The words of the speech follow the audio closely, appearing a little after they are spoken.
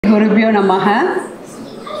குருபியோ நமஹ.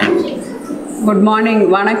 Good morning.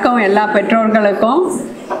 வணக்கம் எல்லா பெற்றோர்களுக்கும்.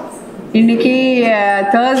 இன்றைக்கி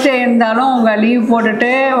தேர்ஸ்டே இருந்தாலும் உங்கள் லீவ் போட்டுட்டு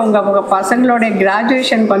உங்கள் பசங்களுடைய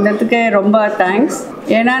கிராஜுவேஷன் வந்ததுக்கு ரொம்ப தேங்க்ஸ்.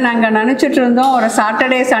 ஏன்னா நாங்கள் நினச்சிட்டு இருந்தோம் ஒரு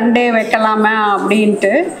சாட்டர்டே சண்டே வைக்கலாமா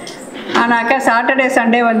அப்படின்ட்டு. ஆனாக்கா சாட்டர்டே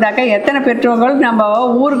சண்டே வந்தாக்கா எத்தனை பெற்றோர்கள் நம்ம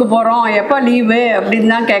ஊருக்கு போகிறோம், எப்போ லீவு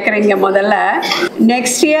அப்படின்னு தான் கேட்குறீங்க. முதல்ல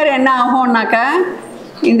நெக்ஸ்ட் இயர் என்ன ஆகும்னாக்கா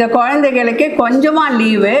இந்த குழந்தைகளுக்கு கொஞ்சமாக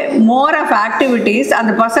லீவு, மோர் ஆஃப் ஆக்டிவிட்டீஸ்.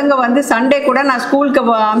 அந்த பசங்க வந்து சண்டே கூட நான் ஸ்கூலுக்கு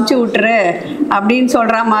அமுச்சு விட்டுரு அப்படின்னு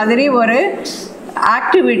சொல்கிற மாதிரி ஒரு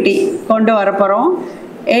ஆக்டிவிட்டி கொண்டு வர போகிறோம்.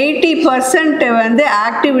 80% வந்து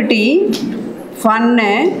ஆக்டிவிட்டி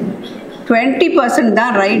ஃபன்னு, 20%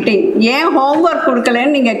 தான் ரைட்டிங். ஏன் ஹோம்ஒர்க்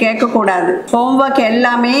கொடுக்கலன்னு நீங்கள் கேட்கக்கூடாது. ஹோம்ஒர்க்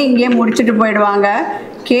எல்லாமே இங்கே முடிச்சுட்டு போயிடுவாங்க.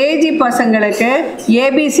 கேஜி பசங்களுக்கு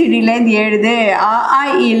ஏபிசிடிலேருந்து எழுது,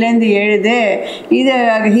 அஆஇலேருந்து எழுது, இது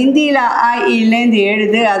ஹிந்தியில் அஆஇலேருந்து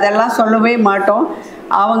எழுது, அதெல்லாம் சொல்லவே மாட்டோம்.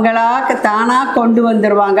 அவங்களா தானாக கொண்டு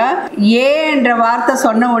வந்துடுவாங்க. ஏ என்ற வார்த்தை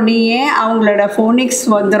சொன்ன உடனேயே அவங்களோட ஃபோனிக்ஸ்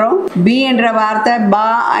வந்துடும். பி என்ற வார்த்தை பா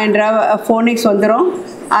என்ற ஃபோனிக்ஸ் வந்துடும்.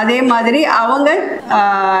 அதே மாதிரி அவங்க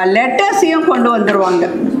லெட்டர்ஸையும் கொண்டு வந்துடுவாங்க.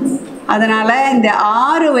 அதனால் இந்த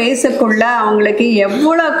 6 வயசுக்குள்ளே அவங்களுக்கு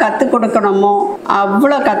எவ்வளோ கற்றுக் கொடுக்கணுமோ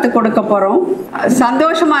அவ்வளோ கற்றுக் கொடுக்க போகிறோம்.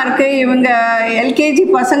 சந்தோஷமாக இருக்குது. இவங்க எல்கேஜி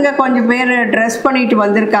பசங்க கொஞ்சம் பேர் ட்ரெஸ் பண்ணிட்டு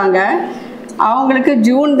வந்திருக்காங்க. அவங்களுக்கு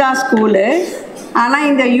ஜூன் தான் ஸ்கூலு. ஆனால்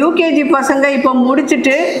இந்த யூகேஜி பசங்க இப்போ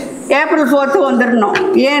முடிச்சுட்டு ஏப்ரல் 4 வந்துடணும்.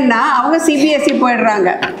 ஏன்னா அவங்க சிபிஎஸ்சி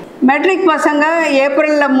போயிடுறாங்க. மெட்ரிக் பசங்க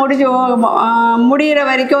ஏப்ரலில் முடிகிற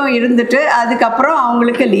வரைக்கும் இருந்துட்டு அதுக்கப்புறம்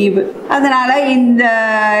அவங்களுக்கு லீவு. அதனால் இந்த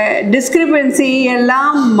டிஸ்கிரிபன்சி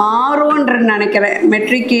எல்லாம் மாறும்ன்ற நினைக்கிறேன்.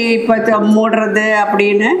 மெட்ரிக்கு இப்போ மூடுறது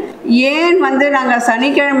அப்படின்னு. ஏன் வந்து நாங்கள்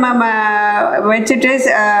சனிக்கிழமை வச்சுட்டு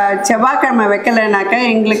செவ்வாய்க்கிழமை வைக்கலைனாக்கா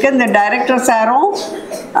எங்களுக்கு இந்த டைரக்டர் சாரும்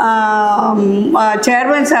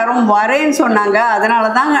சேர்மன் சாரும் வரேன்னு சொன்னாங்க. அதனால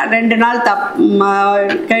தான் 2 நாள்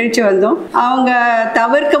கழித்து வந்தோம். அவங்க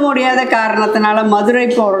தவிர்க்க முடியாத காரணத்தினால, மதுரை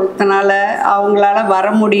போகிறதுனால அவங்களால வர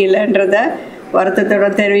முடியலன்றத வருத்தத்தோடு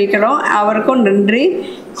தெரிவிக்கிறோம். அவருக்கும் நன்றி.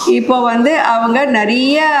 இப்போ வந்து அவங்க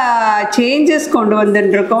நிறைய சேஞ்சஸ் கொண்டு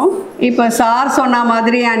வந்துட்டுருக்கோம். இப்போ சார் சொன்ன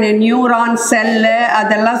மாதிரி அந்த நியூரான் செல்லு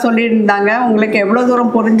அதெல்லாம் சொல்லியிருந்தாங்க. உங்களுக்கு எவ்வளோ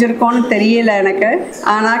தூரம் புரிஞ்சிருக்கோன்னு தெரியல எனக்கு.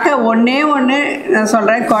 ஆனாக்கா ஒன்றே ஒன்று நான்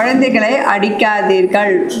சொல்கிறேன், குழந்தைகளை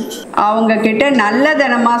அடிக்காதீர்கள். அவங்கக்கிட்ட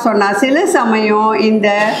நல்லதனமாக சொன்னால் சில சமயம் இந்த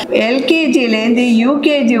எல்கேஜிலேருந்து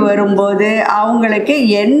யூகேஜி வரும்போது அவங்களுக்கு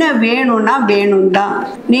என்ன வேணும்னா வேணும் தான்.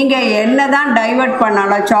 நீங்கள் என்ன தான் டைவர்ட்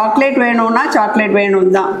பண்ணாலும் சாக்லேட் வேணும்னா சாக்லேட்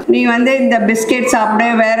வேணும் தான். நீ வந்து இந்த பிஸ்கெட் சாப்பிடு,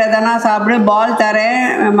 வேறு எதனா சாப்பிடு, பால் தரேன்,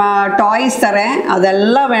 டாய்ஸ் தரேன்,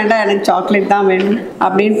 அதெல்லாம் வேண்டாம், எனக்கு சாக்லேட் தான் வேணும்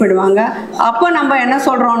அப்படின்னு போயிடுவாங்க. அப்போ நம்ம என்ன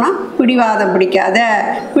சொல்கிறோன்னா பிடிவாதம்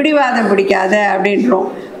பிடிக்காத அப்படின்றோம்.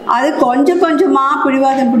 அது கொஞ்சம் கொஞ்சமாக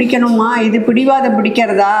பிடிவாதம் பிடிக்கணுமா? இது பிடிவாதம்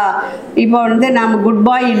பிடிக்கிறதா? இப்போ வந்து நம்ம குட்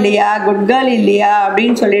பாய் இல்லையா, குட் கேர்ள் இல்லையா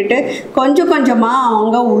அப்படின்னு சொல்லிட்டு கொஞ்சம் கொஞ்சமாக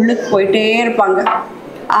அவங்க உள்ளுக்கு போயிட்டே இருப்பாங்க.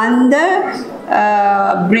 அந்த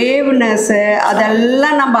பிரேவ்னஸ்ஸு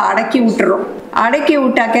அதெல்லாம் நம்ம அடக்கி விட்டுறோம். அடக்கி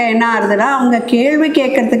விட்டாக்க என்ன ஆகுதுன்னா அவங்க கேள்வி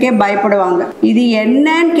கேட்கறதுக்கே பயப்படுவாங்க. இது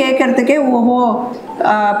என்னன்னு கேட்கறதுக்கே ஓஹோ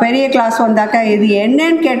பெரிய கிளாஸ் வந்தாக்கா இது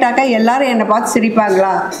என்னன்னு கேட்டாக்கா எல்லாரும் என்னை பார்த்து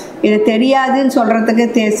சிரிப்பாங்களா, இது தெரியாதுன்னு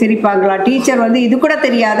சொல்கிறதுக்கு சிரிப்பாங்களா, டீச்சர் வந்து இது கூட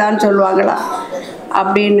தெரியாதான்னு சொல்லுவாங்களா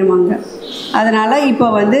அப்படின்னுவாங்க. அதனால் இப்போ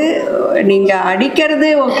வந்து நீங்கள்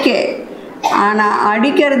அடிக்கிறது ஓகே, ஆனால்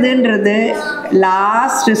அடிக்கிறதுன்றது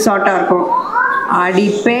லாஸ்ட் ரிசார்ட்டாக இருக்கும்.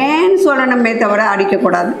 அடிப்பேன்னு சொல்லணுமே தவிர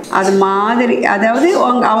அடிக்கக்கூடாது. அது மாதிரி அதாவது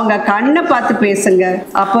அவங்க கண்ணை பார்த்து பேசுங்க.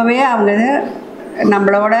 அப்போவே அவங்க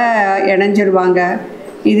நம்மளோட இணைஞ்சிடுவாங்க.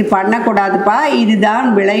 இது பண்ணக்கூடாதுப்பா, இதுதான்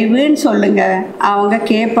விளைவுன்னு சொல்லுங்கள். அவங்க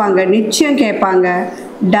கேட்பாங்க, நிச்சயம் கேட்பாங்க.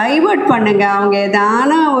 டைவர்ட் பண்ணுங்க. அவங்க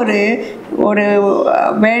ஏதான ஒரு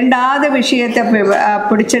வேண்டாத விஷயத்தை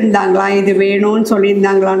பிடிச்சிருந்தாங்களா, இது வேணும்னு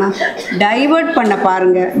சொல்லியிருந்தாங்களான்னா டைவர்ட் பண்ண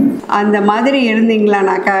பாருங்கள். அந்த மாதிரி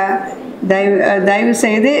இருந்தீங்களானாக்கா தயவு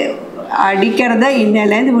செய்து அடிக்கிறத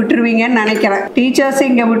இன்னிலேருந்து விட்டுருவீங்கன்னு நினைக்கிறேன். டீச்சர்ஸ்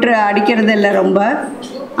இங்கே அடிக்கிறது இல்லை ரொம்ப.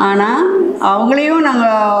 ஆனால் அவங்களையும்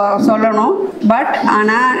நாங்கள் சொல்லணும். பட்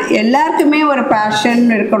ஆனால் எல்லாருக்குமே ஒரு பேஷன்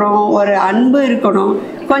இருக்கணும், ஒரு அன்பு இருக்கணும்.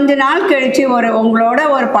 கொஞ்ச நாள் கழித்து உங்களோட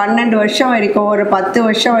ஒரு 12 வருஷம் வரைக்கும், ஒரு 10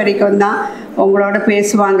 வருஷம் வரைக்கும் தான் உங்களோட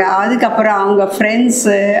பேசுவாங்க. அதுக்கப்புறம் அவங்க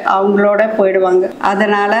ஃப்ரெண்ட்ஸு அவங்களோட போயிடுவாங்க.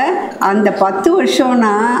 அதனால் அந்த 10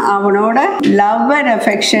 வருஷம்னா அவனோட லவ் அண்ட்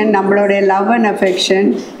அஃபெக்ஷன், நம்மளுடைய லவ் அண்ட் அஃபெக்ஷன்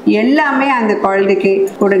எல்லாமே அந்த குழந்தைக்கு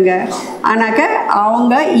கொடுங்க. ஆனாக்க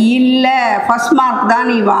அவங்க இல்லை ஃபஸ்ட் மார்க் தான்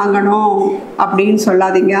நீ வாங்கணும் அப்படின்னு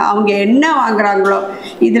சொல்லாதீங்க. அவங்க என்ன வாங்குறாங்களோ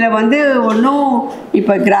இதில் வந்து ஒன்றும்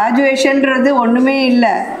இப்போ கிராஜுவேஷன்றது ஒன்றுமே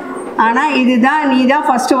இல்லை. ஆனால் இதுதான் நீ தான்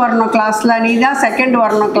ஃபஸ்ட்டு வரணும் கிளாஸில், நீ தான் செகண்ட்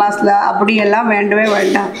வரணும் கிளாஸில், அப்படியெல்லாம் வேண்டவே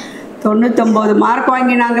வேண்டாம். 99 மார்க்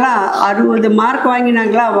வாங்கினாங்களா, 60 மார்க்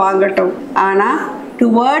வாங்கினாங்களா, வாங்கட்டும். ஆனால்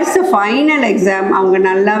டுவர்ட்ஸ் ஃபைனல் எக்ஸாம் அவங்க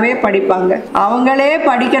நல்லாவே படிப்பாங்க. அவங்களே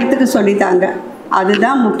படிக்கிறதுக்கு சொல்லித்தாங்க,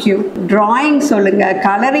 அதுதான் முக்கியம். ட்ராயிங் சொல்லுங்கள்,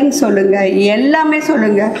 கலரிங் சொல்லுங்கள், எல்லாமே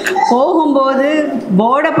சொல்லுங்கள். போகும்போது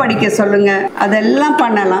போர்டை படிக்க சொல்லுங்கள், அதெல்லாம்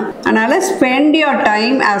பண்ணலாம். அதனால் spend your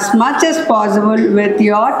time as much as possible with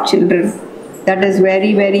your children. That is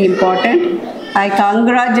very, very important. I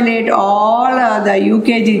congratulate all the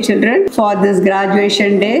UKG children for this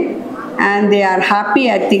graduation day, and they are happy.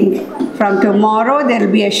 I think from tomorrow there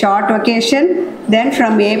will be a short vacation, then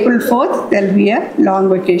from April 4th there will be a long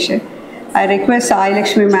vacation. I request Sai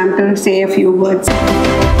Lakshmi ma'am to say a few words.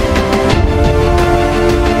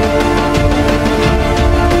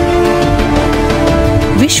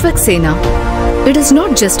 Vishwaksenaa, it is not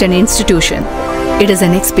just an institution, it is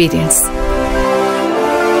an experience.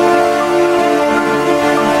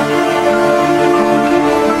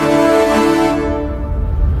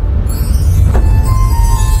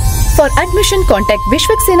 For admission, contact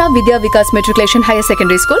Vishwaksenaa Vidya Vikas Matriculation Higher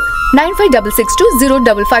Secondary School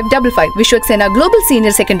 9566205555, Vishwaksenaa Global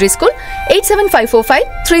Senior Secondary School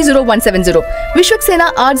 87545-30170, Vishwaksenaa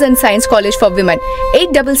Arts and Science College for Women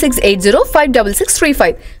 8680-56635,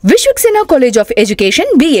 Vishwaksenaa College of Education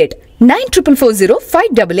B.Ed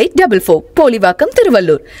 9440-58844, Polivakam,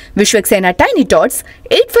 Thiruvallur, Vishwaksenaa Tiny Tots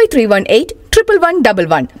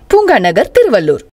 85318-11111, Punga Nagar, Thiruvallur.